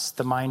in us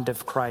the mind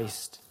of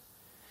Christ.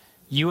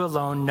 You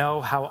alone know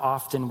how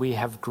often we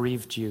have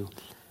grieved you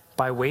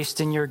by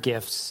wasting your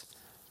gifts,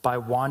 by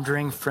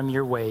wandering from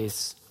your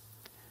ways.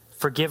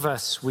 Forgive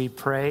us, we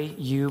pray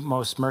you,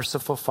 most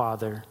merciful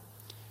Father,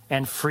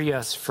 and free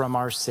us from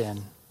our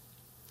sin.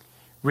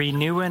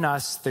 Renew in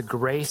us the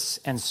grace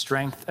and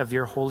strength of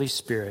your Holy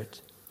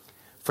Spirit,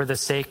 for the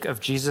sake of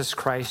Jesus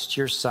Christ,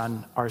 your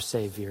Son, our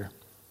Savior.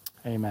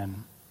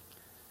 Amen.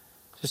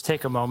 Just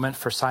take a moment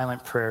for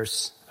silent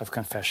prayers of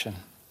confession.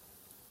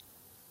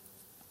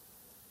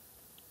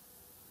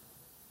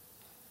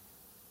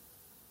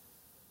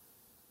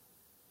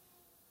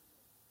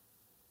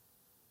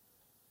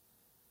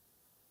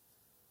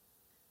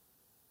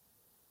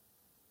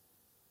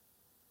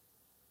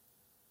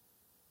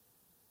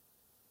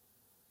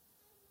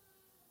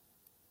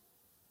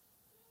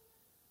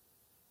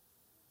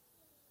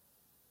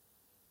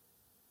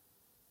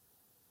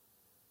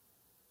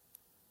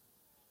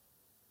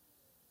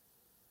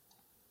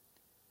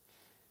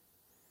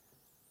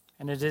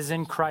 And it is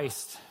in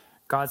Christ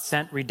God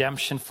sent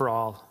redemption for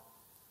all.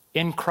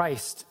 In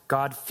Christ,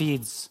 God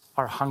feeds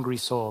our hungry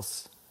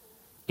souls.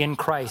 In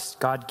Christ,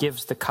 God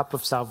gives the cup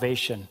of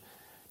salvation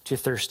to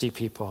thirsty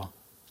people.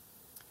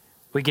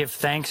 We give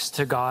thanks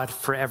to God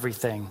for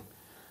everything,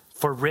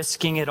 for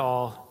risking it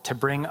all to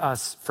bring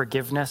us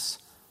forgiveness,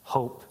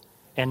 hope,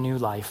 and new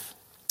life.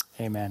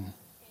 Amen.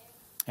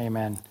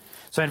 Amen.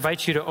 So I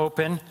invite you to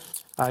open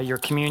your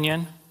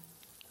communion,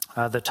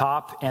 the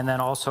top, and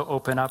then also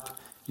open up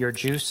your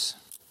juice,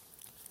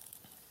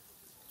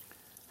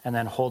 and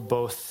then hold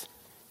both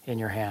in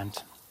your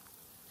hand.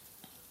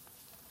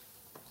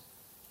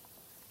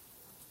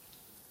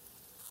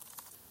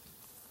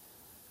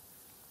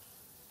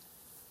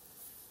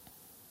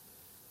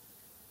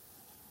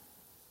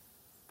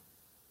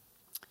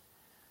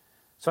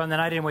 So on the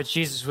night in which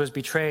Jesus was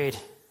betrayed,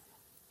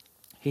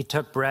 he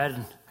took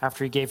bread.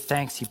 After he gave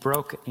thanks, he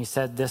broke it, and he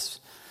said, "This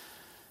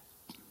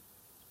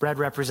bread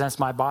represents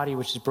my body,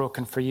 which is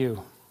broken for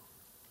you.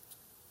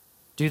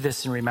 Do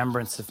this in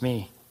remembrance of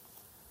me."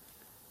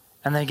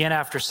 And then again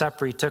after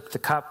supper, he took the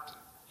cup.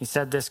 He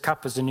said, "This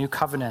cup is a new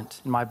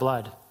covenant in my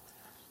blood.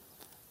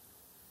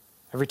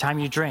 Every time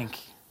you drink,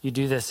 you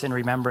do this in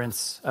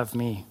remembrance of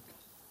me.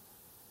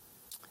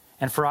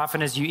 And for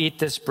often as you eat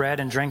this bread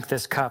and drink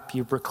this cup,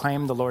 you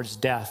proclaim the Lord's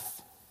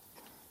death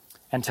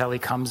until he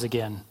comes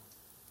again."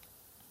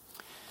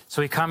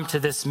 So we come to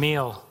this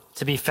meal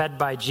to be fed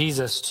by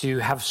Jesus, to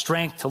have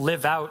strength to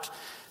live out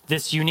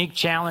this unique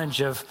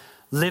challenge of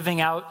living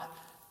out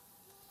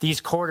these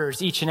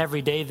quarters each and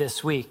every day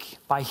this week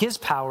by his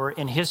power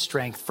and his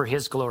strength for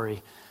his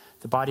glory.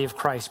 The body of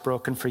Christ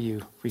broken for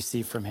you,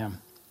 receive from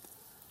him.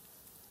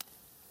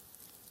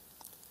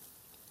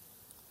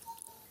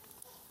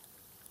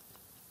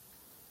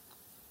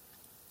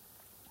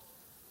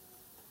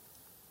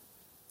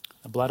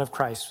 The blood of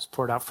Christ was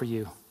poured out for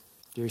you.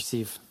 Do you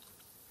receive?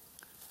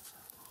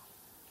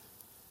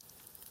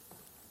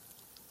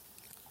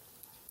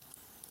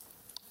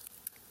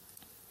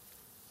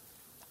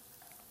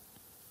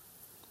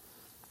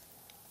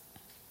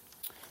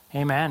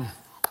 Amen.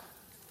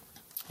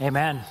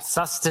 Amen.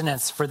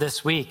 Sustenance for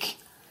this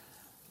week.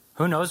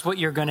 Who knows what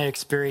you're going to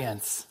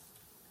experience?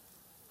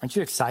 Aren't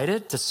you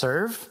excited to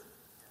serve?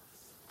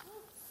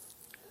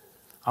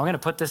 I'm going to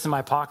put this in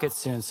my pocket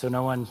soon so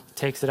no one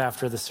takes it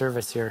after the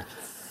service here.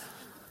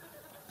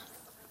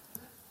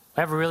 We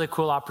have a really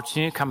cool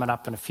opportunity coming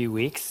up in a few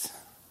weeks.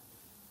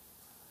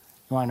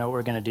 You want to know what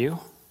we're going to do?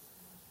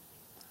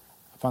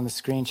 Up on the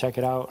screen, check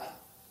it out.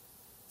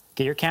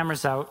 Get your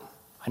cameras out.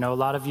 I know a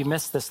lot of you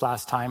missed this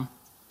last time.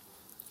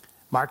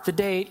 Mark the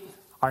date,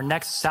 our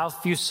next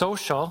Southview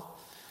social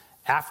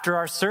after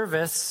our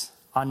service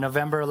on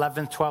November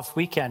 11th, 12th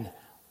weekend. A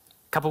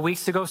couple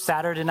weeks ago,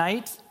 Saturday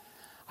night,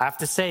 I have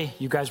to say,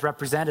 you guys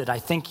represented. I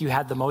think you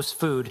had the most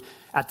food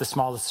at the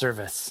smallest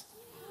service.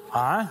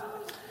 Huh?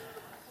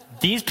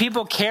 These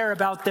people care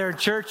about their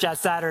church at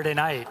Saturday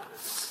night.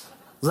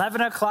 11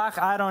 o'clock,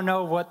 I don't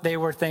know what they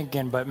were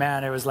thinking, but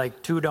man, it was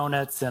like 2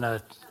 donuts and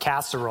a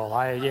casserole.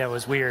 It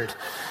was weird.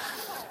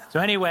 So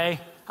anyway,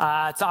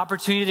 it's an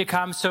opportunity to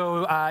come.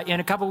 So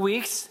in a couple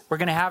weeks, we're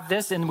going to have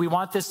this, and we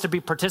want this to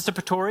be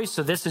participatory.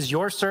 So this is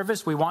your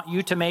service. We want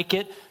you to make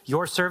it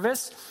your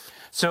service.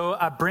 So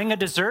bring a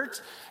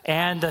dessert,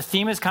 and the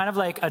theme is kind of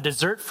like a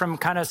dessert from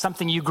kind of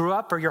something you grew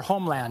up or your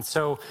homeland.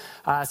 So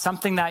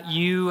something that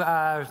you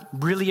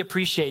really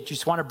appreciate. You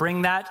just want to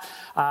bring that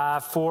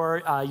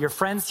for your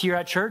friends here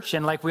at church.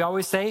 And like we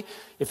always say,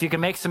 if you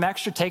can make some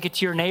extra, take it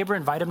to your neighbor,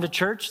 invite them to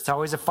church. It's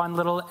always a fun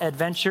little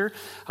adventure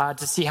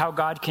to see how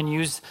God can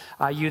use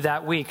you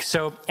that week.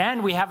 So,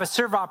 and we have a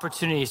serve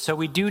opportunity. So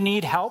we do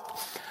need help.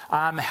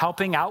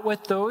 Helping out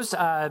with those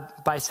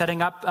by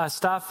setting up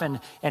stuff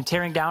and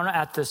tearing down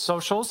at the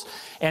socials.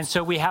 And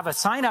so we have a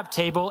sign-up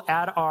table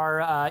at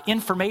our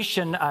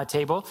information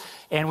table,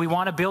 and we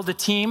want to build a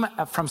team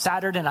from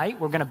Saturday night.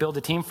 We're going to build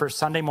a team for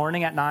Sunday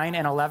morning at 9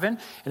 and 11,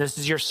 and this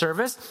is your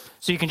service.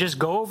 So you can just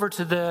go over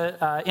to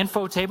the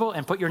info table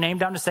and put your name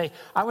down to say,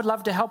 I would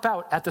love to help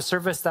out at the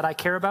service that I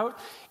care about.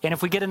 And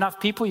if we get enough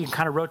people, you can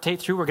kind of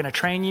rotate through. We're going to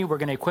train you. We're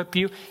going to equip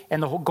you.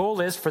 And the whole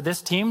goal is for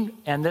this team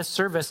and this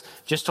service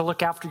just to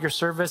look after your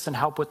service and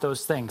help with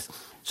those things.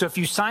 So if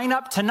you sign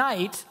up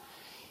tonight,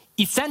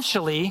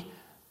 essentially,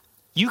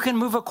 you can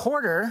move a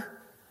quarter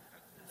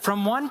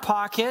from one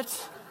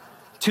pocket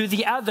to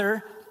the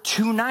other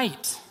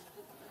tonight.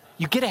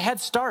 You get a head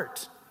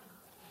start.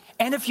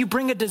 And if you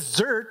bring a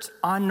dessert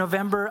on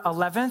November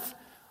 11th,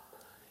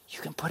 you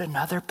can put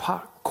another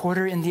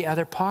quarter in the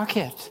other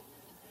pocket.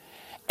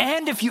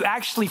 And if you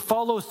actually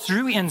follow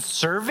through in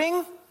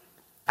serving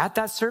at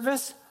that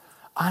service,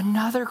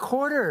 another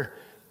quarter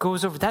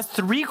goes over. That's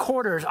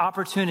 3/4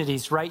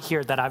 opportunities right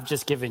here that I've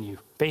just given you.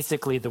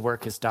 Basically, the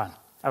work is done,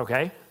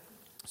 okay?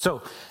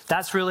 So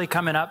that's really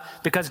coming up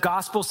because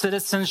gospel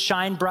citizens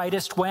shine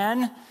brightest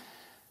when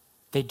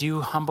they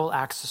do humble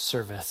acts of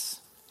service,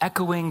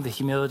 echoing the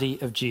humility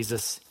of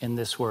Jesus in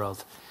this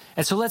world.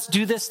 And so let's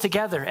do this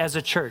together as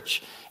a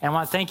church. And I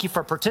want to thank you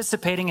for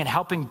participating and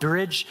helping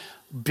bridge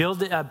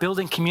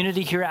building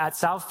community here at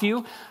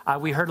Southview.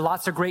 We heard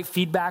lots of great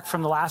feedback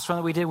from the last one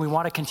that we did. We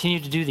want to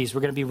continue to do these.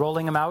 We're going to be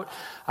rolling them out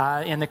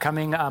in the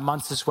coming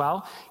months as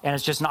well. And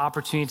it's just an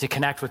opportunity to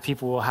connect with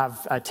people. We'll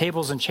have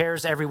tables and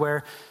chairs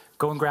everywhere.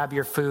 Go and grab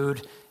your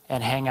food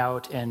and hang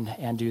out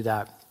and do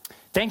that.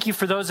 Thank you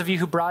for those of you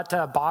who brought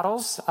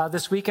bottles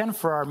this weekend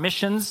for our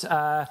missions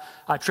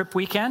trip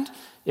weekend.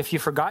 If you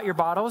forgot your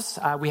bottles,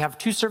 we have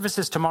 2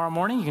 services tomorrow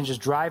morning. You can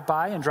just drive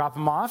by and drop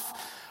them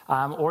off.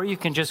 Or you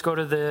can just go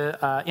to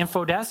the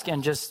info desk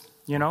and just,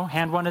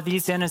 hand one of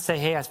these in and say,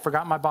 hey, I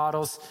forgot my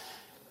bottles.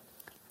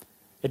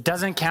 It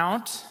doesn't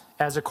count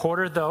as a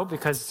quarter, though,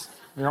 because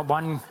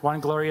one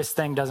glorious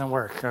thing doesn't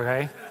work,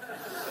 okay?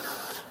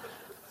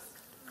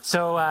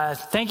 So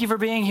thank you for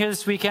being here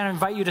this weekend. I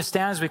invite you to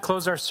stand as we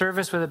close our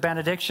service with a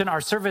benediction.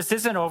 Our service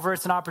isn't over.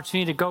 It's an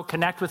opportunity to go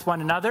connect with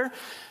one another,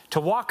 to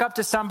walk up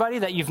to somebody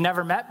that you've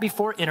never met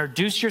before,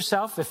 introduce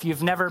yourself. If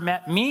you've never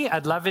met me,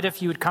 I'd love it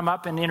if you would come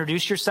up and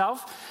introduce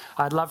yourself.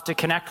 I'd love to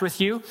connect with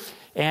you,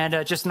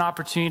 and just an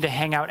opportunity to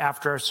hang out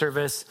after our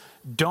service.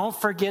 Don't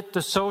forget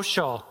the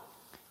social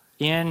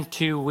in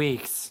 2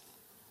 weeks.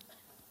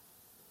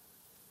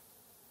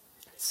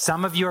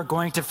 Some of you are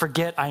going to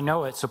forget, I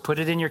know it, so put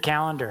it in your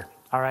calendar.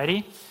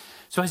 Alrighty?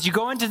 So as you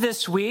go into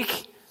this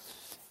week,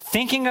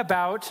 thinking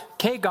about,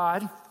 okay,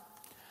 God,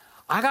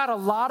 I got a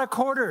lot of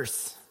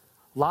quarters,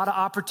 a lot of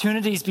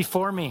opportunities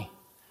before me.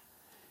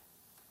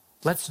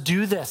 Let's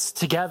do this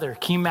together.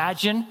 Can you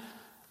imagine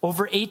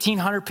over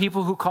 1,800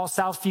 people who call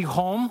Southview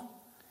home,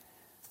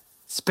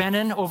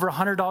 spending over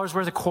 $100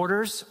 worth of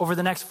quarters over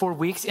the next 4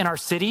 weeks in our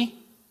city?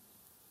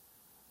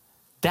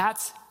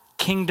 That's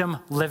kingdom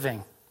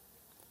living.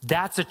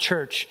 That's a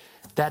church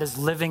that is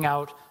living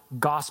out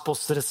gospel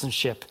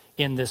citizenship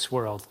in this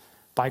world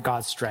by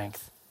God's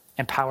strength,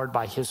 empowered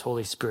by his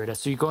Holy Spirit.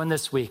 As you go in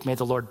this week, may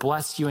the Lord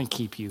bless you and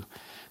keep you.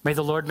 May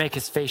the Lord make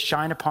his face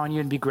shine upon you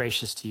and be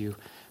gracious to you.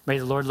 May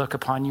the Lord look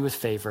upon you with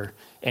favor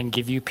and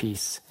give you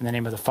peace. In the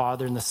name of the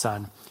Father and the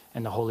Son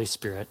and the Holy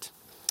Spirit.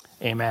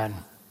 Amen.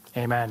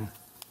 Amen.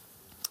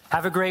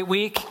 Have a great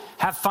week.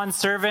 Have fun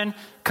serving.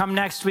 Come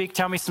next week.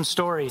 Tell me some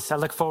stories. I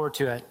look forward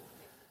to it.